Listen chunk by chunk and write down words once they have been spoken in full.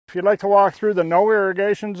If you'd like to walk through the no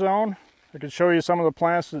irrigation zone, I could show you some of the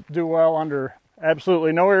plants that do well under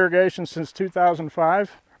absolutely no irrigation since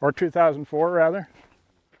 2005, or 2004 rather.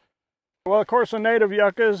 Well, of course, the native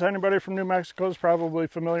yuccas, anybody from New Mexico is probably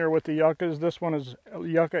familiar with the yuccas. This one is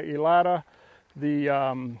Yucca elata,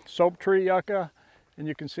 the soap tree yucca, and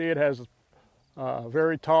you can see it has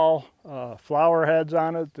very tall flower heads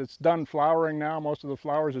on it. It's done flowering now. Most of the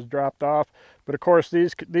flowers has dropped off, but of course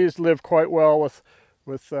these live quite well with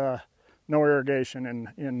no irrigation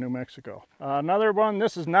in New Mexico. Another one,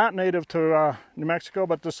 this is not native to New Mexico,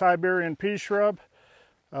 but the Siberian pea shrub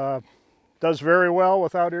does very well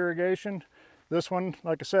without irrigation. This one,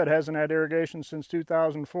 like I said, hasn't had irrigation since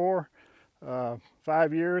 2004,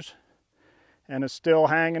 5 years, and it's still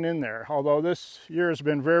hanging in there. Although this year has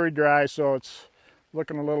been very dry, so it's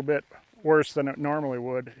looking a little bit worse than it normally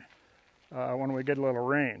would when we get a little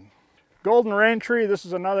rain. Golden rain tree, this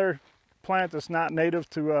is another plant that's not native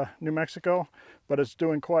to New Mexico, but it's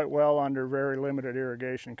doing quite well under very limited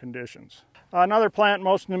irrigation conditions. Another plant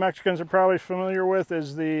most New Mexicans are probably familiar with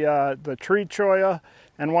is the tree cholla,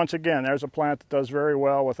 and once again, there's a plant that does very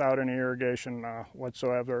well without any irrigation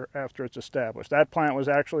whatsoever after it's established. That plant was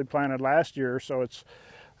actually planted last year, so it's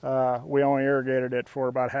we only irrigated it for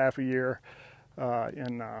about half a year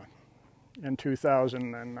in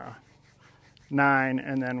 2009,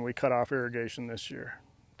 and then we cut off irrigation this year,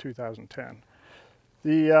 2010.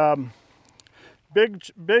 The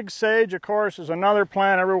big sage, of course, is another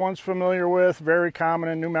plant everyone's familiar with, very common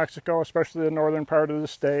in New Mexico, especially the northern part of the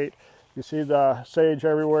state. You see the sage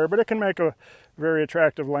everywhere, but it can make a very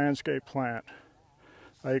attractive landscape plant.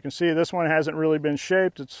 You can see this one hasn't really been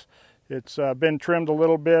shaped. It's been trimmed a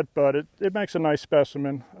little bit, but it makes a nice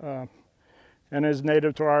specimen and is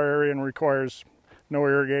native to our area and requires no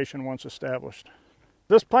irrigation once established.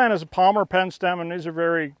 This plant is a palmer pen stem, and these are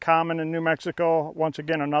very common in New Mexico. Once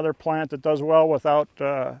again, another plant that does well without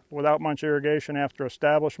much irrigation after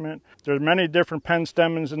establishment. There's many different pen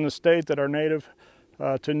stemens in the state that are native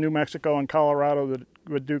to New Mexico and Colorado that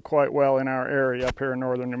would do quite well in our area up here in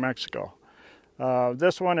northern New Mexico.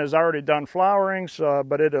 This one has already done flowering,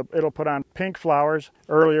 but it'll put on pink flowers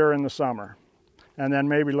earlier in the summer, and then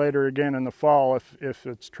maybe later again in the fall if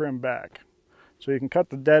it's trimmed back. So you can cut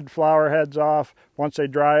the dead flower heads off. Once they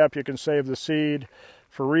dry up, you can save the seed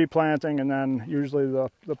for replanting, and then usually the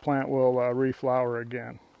plant will reflower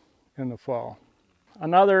again in the fall.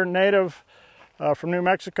 Another native from New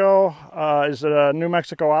Mexico is the New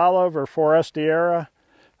Mexico olive, or Forestiera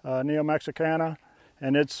neomexicana,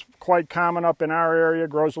 and it's quite common up in our area,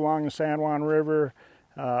 grows along the San Juan River.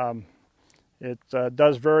 It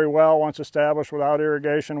does very well once established without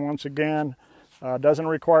irrigation. Once again, doesn't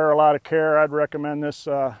require a lot of care. I'd recommend this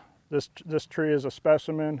tree as a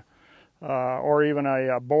specimen, or even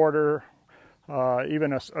a border,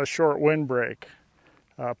 even a short windbreak,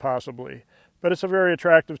 possibly. But it's a very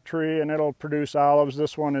attractive tree, and it'll produce olives.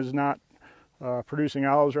 This one is not producing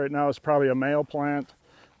olives right now. It's probably a male plant,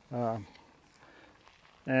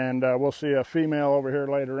 and we'll see a female over here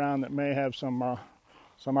later on that may have some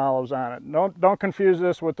olives on it. Don't confuse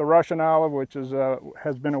this with the Russian olive, which is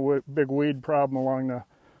has been a big weed problem along the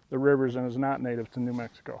rivers and is not native to New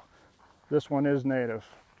Mexico. This one is native.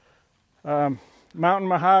 Mountain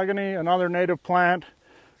mahogany, another native plant,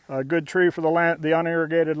 a good tree for the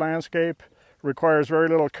unirrigated landscape. Requires very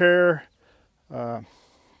little care.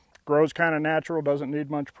 Grows kind of natural, doesn't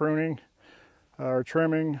need much pruning or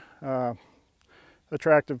trimming.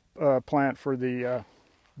 Attractive plant for the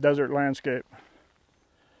desert landscape.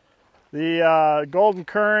 The golden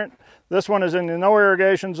currant, this one is in the no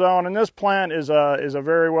irrigation zone, and this plant is a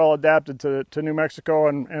very well adapted to New Mexico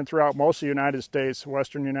and throughout most of the United States,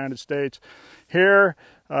 western United States. Here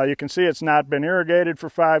you can see it's not been irrigated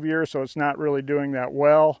for 5 years, so it's not really doing that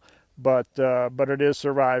well, but it is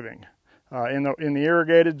surviving. In the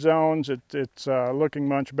irrigated zones, it's looking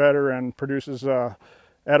much better and produces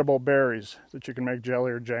edible berries that you can make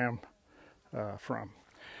jelly or jam from.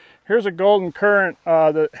 Here's a golden currant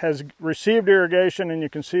that has received irrigation, and you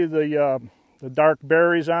can see the dark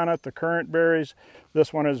berries on it, the currant berries.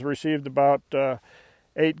 This one has received about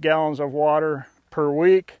 8 gallons of water per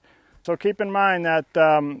week. So keep in mind that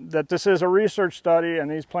this is a research study, and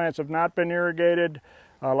these plants have not been irrigated.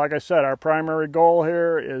 Like I said, our primary goal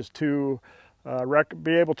here is to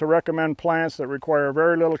be able to recommend plants that require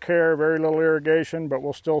very little care, very little irrigation, but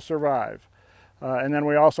will still survive. And then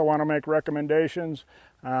we also want to make recommendations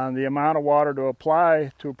on the amount of water to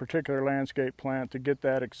apply to a particular landscape plant to get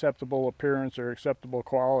that acceptable appearance or acceptable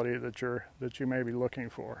quality that you may be looking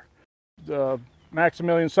for. The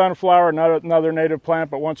Maximilian sunflower, another native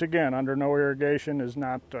plant, but once again under no irrigation, is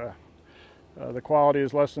not the quality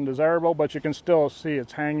is less than desirable, but you can still see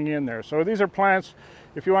it's hanging in there. So these are plants,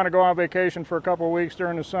 if you want to go on vacation for a couple of weeks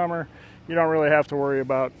during the summer, you don't really have to worry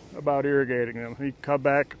about irrigating them. You come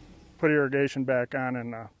back, put irrigation back on,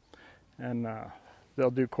 and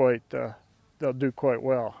they'll do quite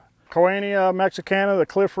well. Coania mexicana, the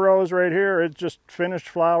cliff rose right here, it just finished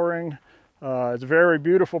flowering. It's a very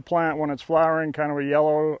beautiful plant when it's flowering, kind of a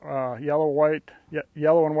yellow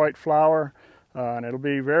and white flower, and it'll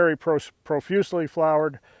be very profusely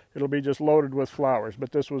flowered. It'll be just loaded with flowers,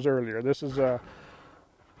 but this was earlier. This is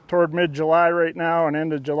toward mid-July right now and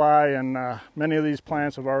end of July, and many of these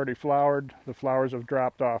plants have already flowered. The flowers have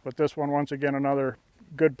dropped off, but this one, once again, another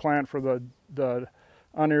good plant for the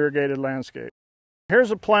unirrigated landscape. Here's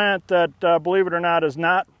a plant that, believe it or not, has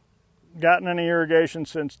not gotten any irrigation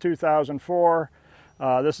since 2004.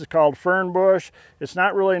 This is called fern bush. It's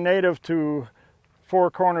not really native to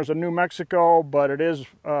four corners of New Mexico, but it is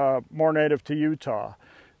more native to Utah.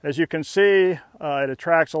 As you can see, it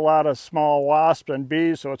attracts a lot of small wasps and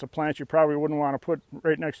bees, so it's a plant you probably wouldn't want to put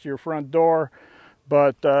right next to your front door.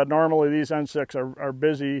 But normally these insects are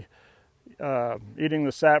busy eating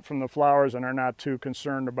the sap from the flowers and are not too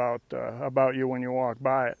concerned about you when you walk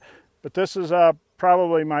by it. But this is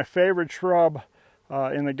probably my favorite shrub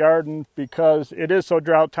in the garden because it is so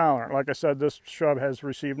drought tolerant. Like I said, this shrub has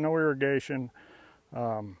received no irrigation,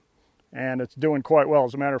 and it's doing quite well.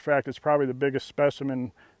 As a matter of fact, it's probably the biggest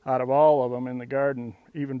specimen out of all of them in the garden,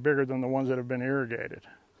 even bigger than the ones that have been irrigated.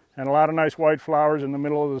 And a lot of nice white flowers in the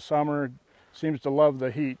middle of the summer. It seems to love the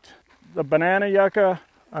heat. The banana yucca,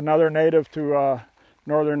 another native to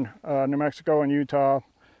northern New Mexico and Utah,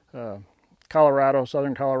 Colorado,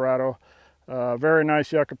 southern Colorado. Very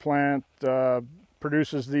nice yucca plant,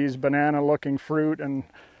 produces these banana-looking fruit,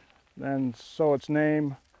 and so its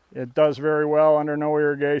name. It does very well under no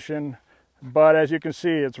irrigation, but as you can see,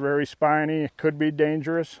 it's very spiny. It could be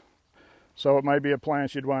dangerous, so it might be a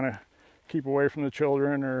plant you'd want to keep away from the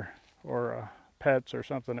children or pets or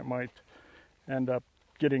something that might end up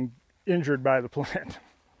getting injured by the plant.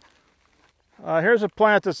 Here's a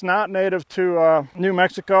plant that's not native to New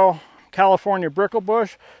Mexico, California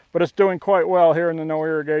bricklebush, but it's doing quite well here in the no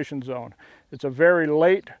irrigation zone. It's a very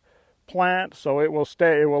late plant, so it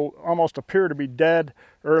will almost appear to be dead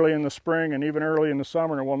early in the spring and even early in the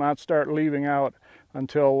summer. It will not start leaving out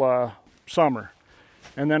until summer,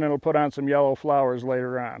 and then it'll put on some yellow flowers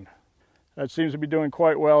later on. That seems to be doing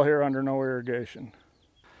quite well here under no irrigation.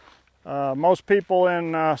 Most people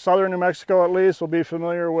in southern New Mexico at least will be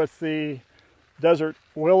familiar with the desert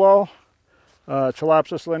willow,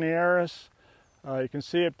 Chalopsis linearis. You can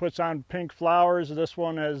see it puts on pink flowers. This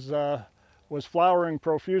one was flowering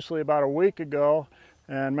profusely about a week ago,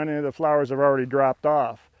 and many of the flowers have already dropped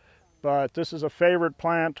off. But this is a favorite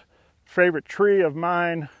tree of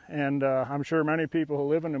mine, and I'm sure many people who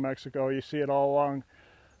live in New Mexico, you see it all along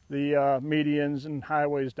the medians and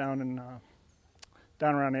highways down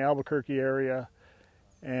around the Albuquerque area,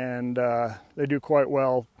 and they do quite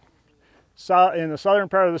well in the southern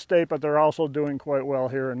part of the state, but they're also doing quite well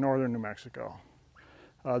here in northern New Mexico.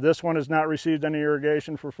 This one has not received any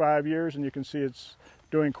irrigation for 5 years, and you can see it's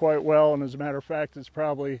doing quite well, and as a matter of fact, it's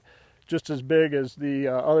probably just as big as the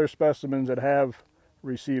other specimens that have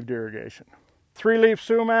received irrigation. Three-leaf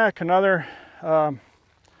sumac, another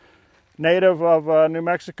native of New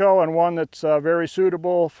Mexico, and one that's very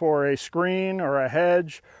suitable for a screen or a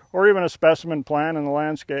hedge or even a specimen plant in the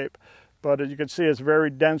landscape. But as you can see, it's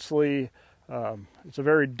it's a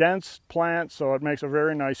very dense plant, so it makes a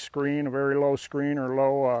very nice screen, a very low screen or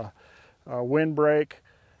low windbreak,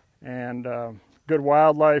 and good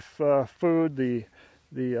wildlife food.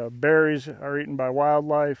 The berries are eaten by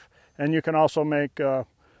wildlife, and you can also make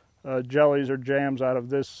jellies or jams out of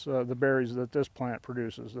the berries that this plant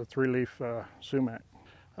produces, the three-leaf sumac.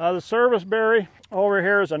 The service berry over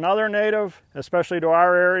here is another native, especially to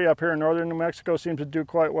our area up here in northern New Mexico. Seems to do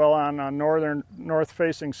quite well on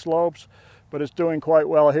north-facing slopes, but it's doing quite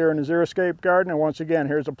well here in the xeriscape garden. And once again,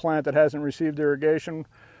 here's a plant that hasn't received irrigation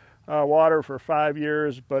water for 5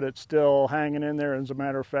 years, but it's still hanging in there. As a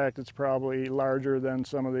matter of fact, it's probably larger than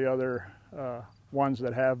some of the other ones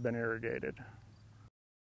that have been irrigated.